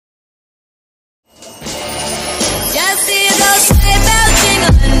see a ghost sleigh bells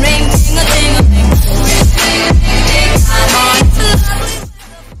jingling, ring, ting-a-ting-a-ling. Come on, it's a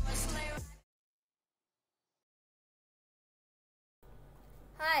lovely weather for a sleigh ride.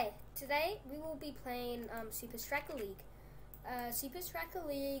 Hi, today we will be playing Super Striker League. Super Striker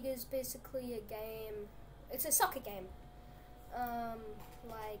League is basically a game. It's a soccer game.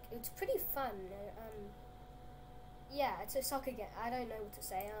 Like, it's pretty fun. Yeah, it's a soccer game. I don't know what to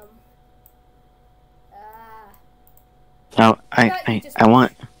say. No, I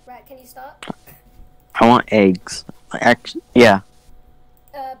want. Right, can you start? I want eggs. Actually, yeah.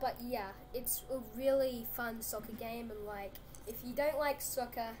 But yeah, it's a really fun soccer game, and like, if you don't like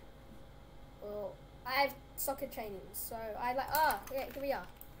soccer, well, I have soccer training, so I like. Oh, yeah, here we are.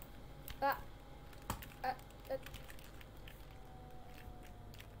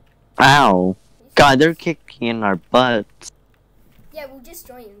 Ow! God, they're kicking in our butts. Yeah, we just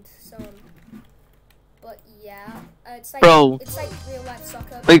joined, so. But yeah, it's like Bro. It's like real life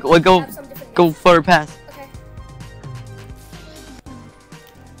soccer. Wait, but go, have some different go names. for a pass. Okay.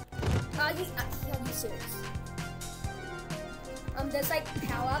 Are you serious? There's like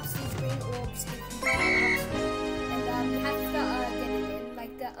power-ups, these green orbs give you power-ups, and you have to get it in.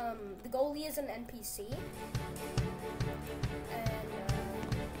 Like the goalie is an NPC, and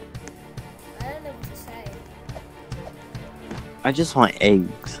I don't know what to say. I just want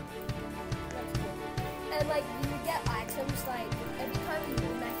eggs. And like you get items, like every time you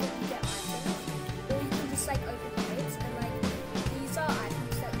win, I think you get items, or you can just like open crates, and like these are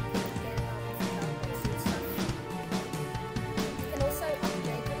items that you can get from downloads and stuff. You can also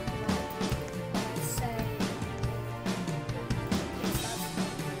upgrade them, like say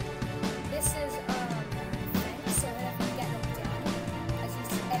this is fence, so whenever you get knocked down, as you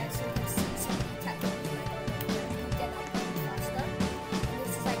so you can see somebody attack you, you get up really faster. And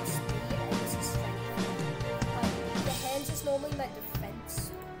this is like speed, and this is strength. The hands is normally my defense,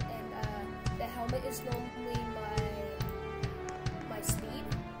 and the helmet is normally my speed.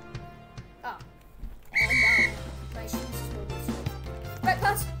 Ah, and my shoes is normally speed. Right,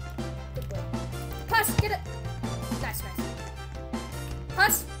 pass. Good boy. Pass. Get it. Nice.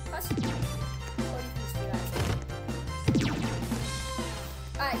 Pass. Oh, you can just do that.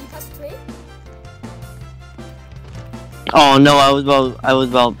 Alright, you pass it to me. Oh no, I was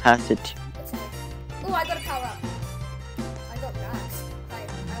about to pass it. It's okay. Oh, I got a power up. I got racks.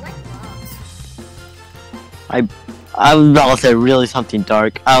 I like rocks. I was about to say really something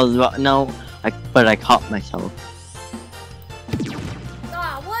dark. I was about but I caught myself.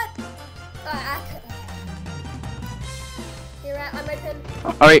 Ah, what? You're right, I'm open.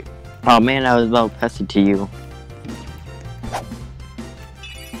 Alright. Oh man, I was about to pass it to you.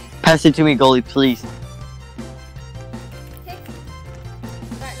 Pass it to me, goalie, please. Kick.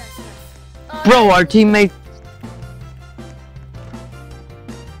 Right, nice. Bro, our teammate.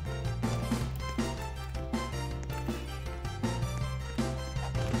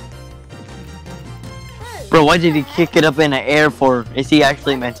 No, Bro, why did he kick it up in the air for? Is he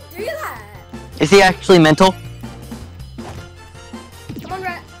actually why mental? did you do that? Is he actually mental? Come on,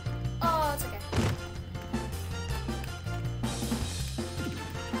 Rat. Oh, it's okay.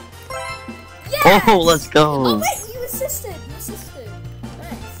 Yes! Oh, let's go. Oh, wait, you assisted.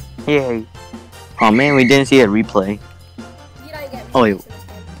 Nice. Yay. Oh man, we didn't see a replay. You don't get Oh, wait. in this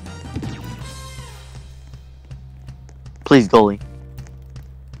game. Please, goalie.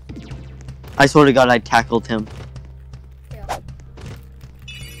 I swear to God, I tackled him. Yeah.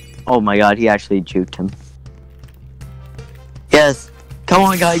 Oh my God, he actually juked him. Yes. Come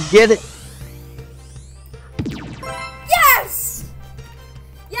on, guys, get it. Yes!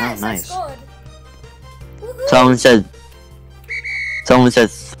 Yes, Oh, nice. I scored. Woohoo! Someone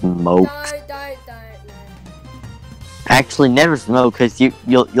says smoke. No. Actually, never smoke, cause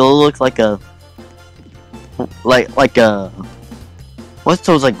you'll look like a what's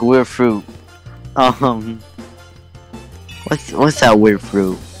those like weird fruit? What's that weird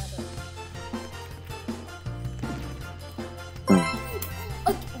fruit? Oh,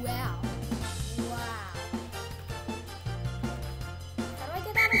 wow. How do I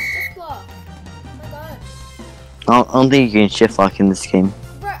get out of shift lock? Oh my God. I don't think you can shift lock in this game.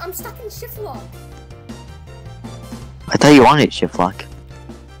 Bro, I'm stuck in shift lock. I thought you wanted shift lock.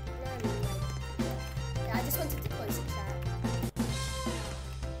 Yeah, I just wanted to close the chat.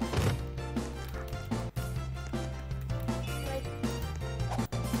 Wait.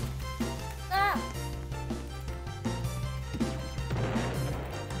 Ah!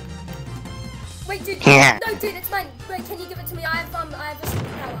 Wait, dude. Yeah. No, dude, it's mine. Wait, can you give it to me? I have a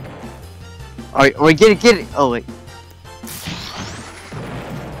superpower. Alright, get it. Oh wait.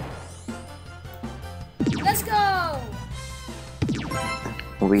 Let's go!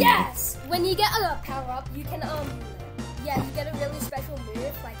 We. Yes! When you get a power up, you can, yeah, you get a really special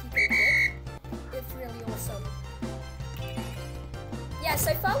move, like you can kick. It's really awesome. Yeah,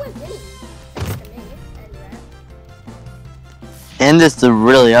 so far we're winning, thanks to me and Red. And this the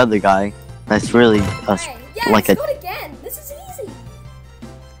really other guy. That's really Hey, yeah, like it's a. good again. This is easy.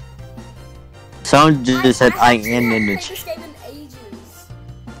 Someone just said I am in haven't the. played this game in ages.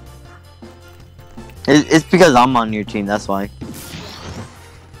 It's because I'm on your team. That's why.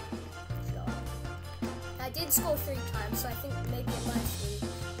 I did score 3 times, so I think maybe it might be me.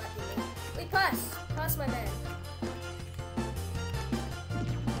 Wait, pass my man.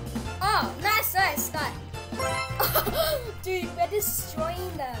 Oh, nice. Dude, we're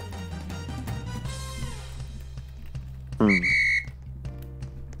destroying them.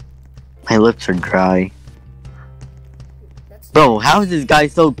 My lips are dry. That's Bro, how is this guy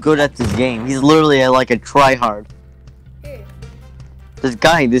so good at this game? He's literally like a tryhard. Who? This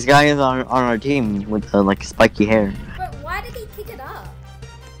guy is on our team with like spiky hair. But why did he pick it up?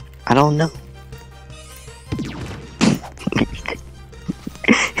 I don't know.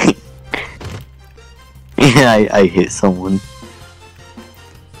 Yeah, I hit someone.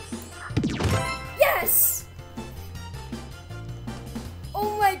 Yes!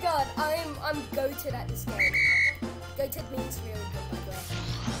 Oh my god, I'm goated at this game. Goated means really good, by the way.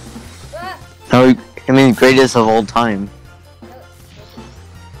 Ah! No, I mean greatest of all time.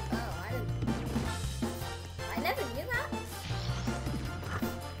 Oh, I never knew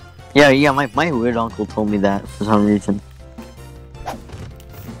that. Yeah, my weird uncle told me that for some reason.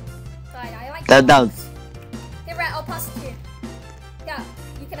 Sorry, I like That dogs. was Here, Rhett, I'll pass it to you. Yeah,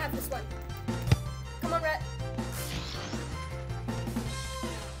 you can have this one. Come on, Rhett.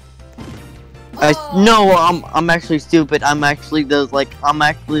 no, I'm actually stupid. I'm actually like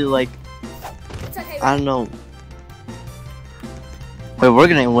It's okay, I Rhett. don't know. Wait, we're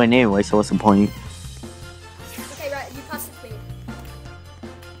gonna win anyway, so what's the point? Okay, Rhett, you pass it to me.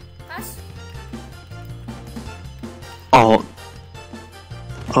 Pass. Oh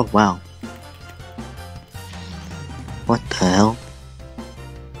wow. What the hell?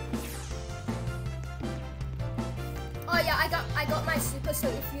 Oh yeah, I got my super, so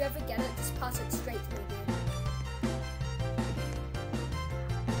if you ever get it, just pass it straight to me, dude.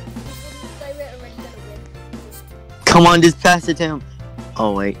 They were already gonna win. Just... Come on, just pass it to him.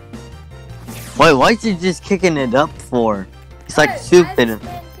 Oh wait. Wait, why is he just kicking it up for? He's like Why is stupid. this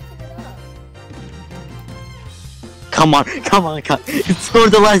man kicking it up? Come on. Score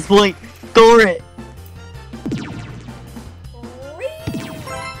the last point. Score it.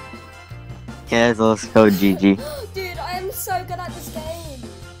 Yes, let's go, GG. Dude, I am so good at this game.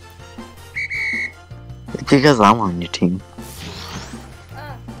 It's because I'm on your team.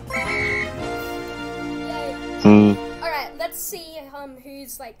 Ah. Yay. Hmm. Alright, let's see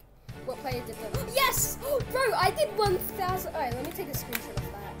who's like what player did the yes! Bro, I did 1,000. Alright, let me take a screenshot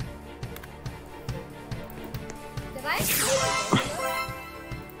of that. Did I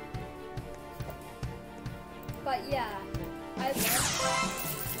But yeah, I won.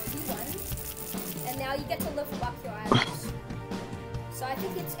 You won. And now you get to level up your items. So I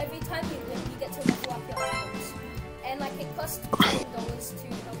think it's every time you win, you get to level up your items. And like it costs $10 to level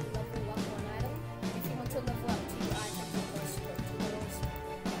up one item. If you want to level up 2 items, it costs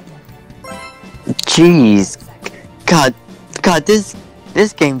 $2. Jeez. God, this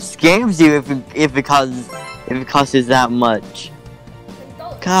game scams you if it costs that much.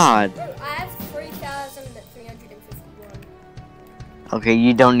 $10. God. Bro, I have 3,351. Okay,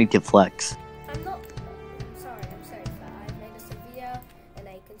 you don't need to flex. I'm sorry, fat. I've made a severe and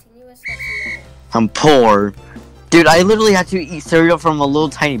a continuous lesson. I'm poor. Dude, I literally have to eat cereal from a little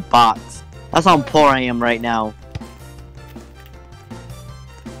tiny box. That's how poor I am right now.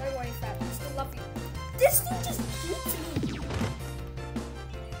 Don't worry, fat. I still love you. This thing just beats me.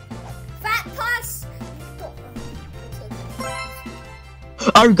 Fat pass.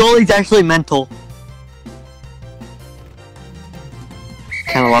 Our goalie's actually mental.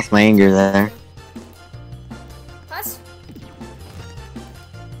 Kinda lost my anger there. Pass.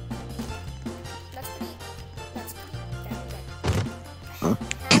 That's pretty Huh?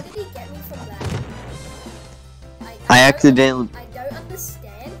 How did he get me from that? I accidentally. I don't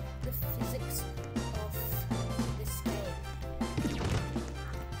understand the physics of this game.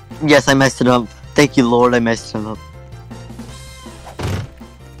 Yes, I messed it up. Thank you, Lord, I messed it up.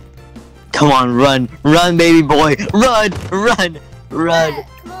 Come on, run, baby boy, run. Yeah,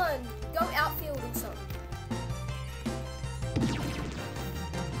 come on, go outfield or something.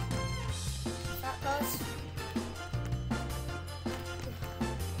 That pass.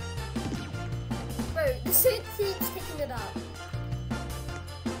 Bro, the suit keeps picking it up.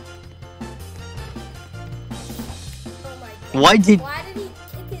 Why did Why did he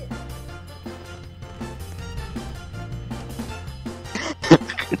kick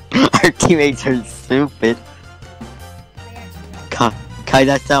it? our teammates are stupid? They actually are. Kai,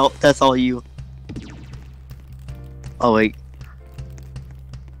 that's all you. Oh wait.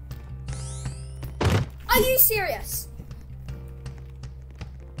 Are you serious?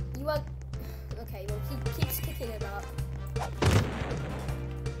 You are. Okay, well, he keeps kicking it up.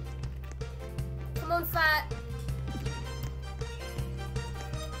 Come on, Fat.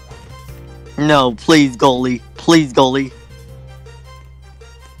 No, please goalie. Please goalie.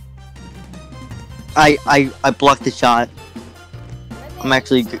 I blocked the shot. I'm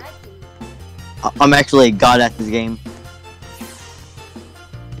actually I'm actually a god at this game.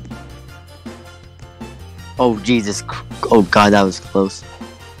 Oh Jesus! Oh God, that was close.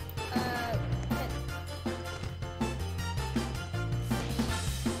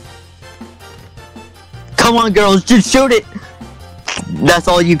 Come on, girls, just shoot it. That's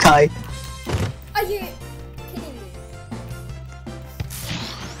all you, Kai. Are you kidding me?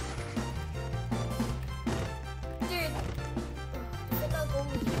 Dude, defend our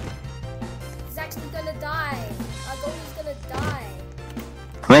goalie. He's actually gonna die. Our goalie's gonna die.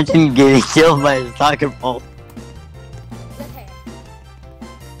 Imagine getting killed by a soccer ball. Okay.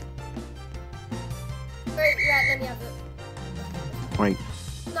 Wait, Rat, let me have it. Wait.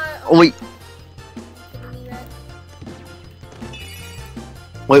 No. Oh wait. Kidding me, Rat?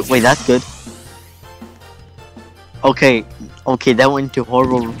 Wait, that's good. Okay, that went to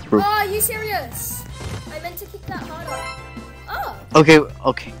horrible. Oh, are you serious? I meant to kick that harder. Oh. Okay.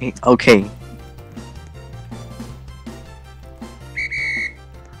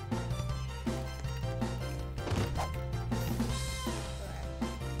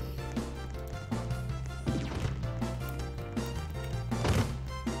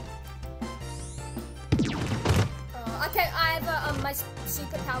 Okay, I have my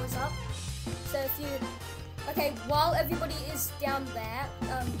superpowers up. So if you, okay, while everybody is down there,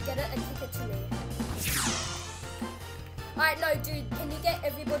 get it and kick it to me. Alright, no, dude, can you get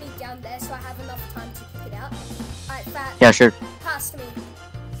everybody down there so I have enough time to kick it out? Alright, Fat. Yeah, sure. Pass to me.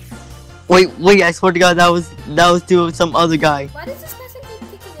 Wait! I swear to God, that was to some other guy. Why does this person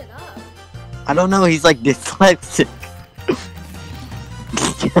keep kicking it up? I don't know. He's like dyslexic.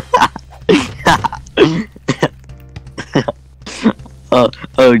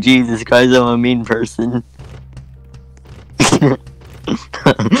 Oh Jesus Christ! I'm a mean person.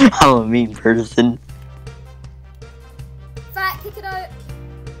 I'm a mean person. Fat, kick it out.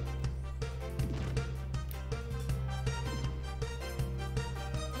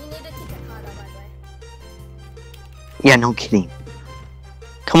 You need to kick it harder, by the way. Yeah, no kidding.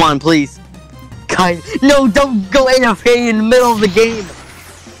 Come on, please. Kai, no, don't go AFK in the middle of the game.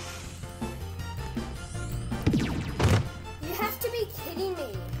 You have to be kidding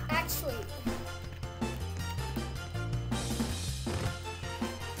me, actually.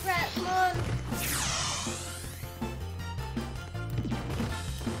 Rat, come on.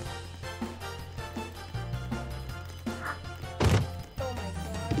 Oh my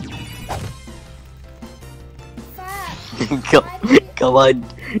god. Fat. Come on,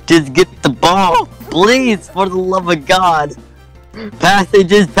 just get the ball, please, for the love of God. Pass it,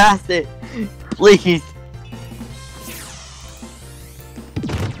 just pass it, please.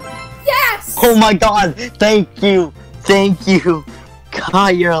 Yes! Oh my God, thank you.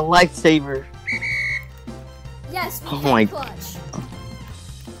 God, you're a lifesaver. Yes, we Oh hit my- clutch.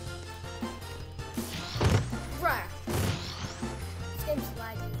 Bruh. This game's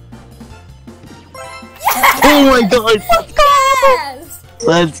laggy. Oh my God, let's go. Yes!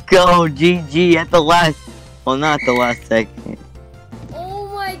 Let's go, GG at the last, well, not the last second. Oh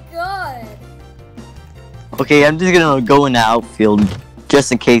my god. Okay, I'm just gonna go in the outfield,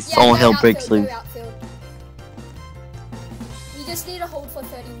 just in case all go hell outfield, breaks go loose. outfield. You just need to hold for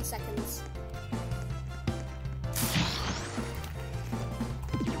 13 seconds.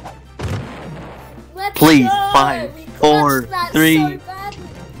 Let's Please, go! 5, We 4, clutched that 3. So badly.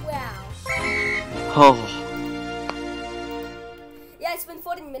 Wow. Oh. Yeah, it's been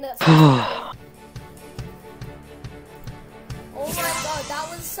 40 minutes. Oh my god, that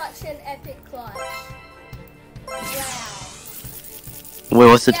was such an epic clutch. Wow. Wait,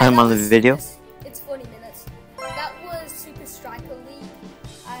 what's the Yeah, time that on the was video? It's 40 minutes. That was Super Striker League.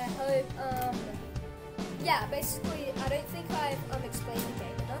 I hope, yeah, basically, I don't think I've explained the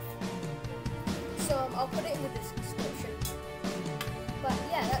game enough. So I'll put it in the description. But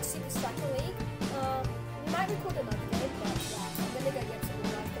yeah, that's Super Striker League. We might record another game, but yeah, I'm gonna go get some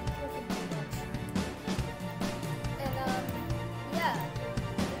more. I've been talking too much. And yeah, have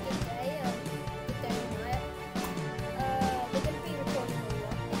a good day or night.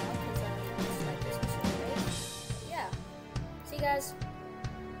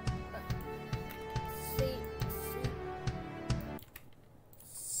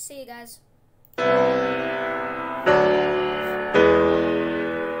 See you guys.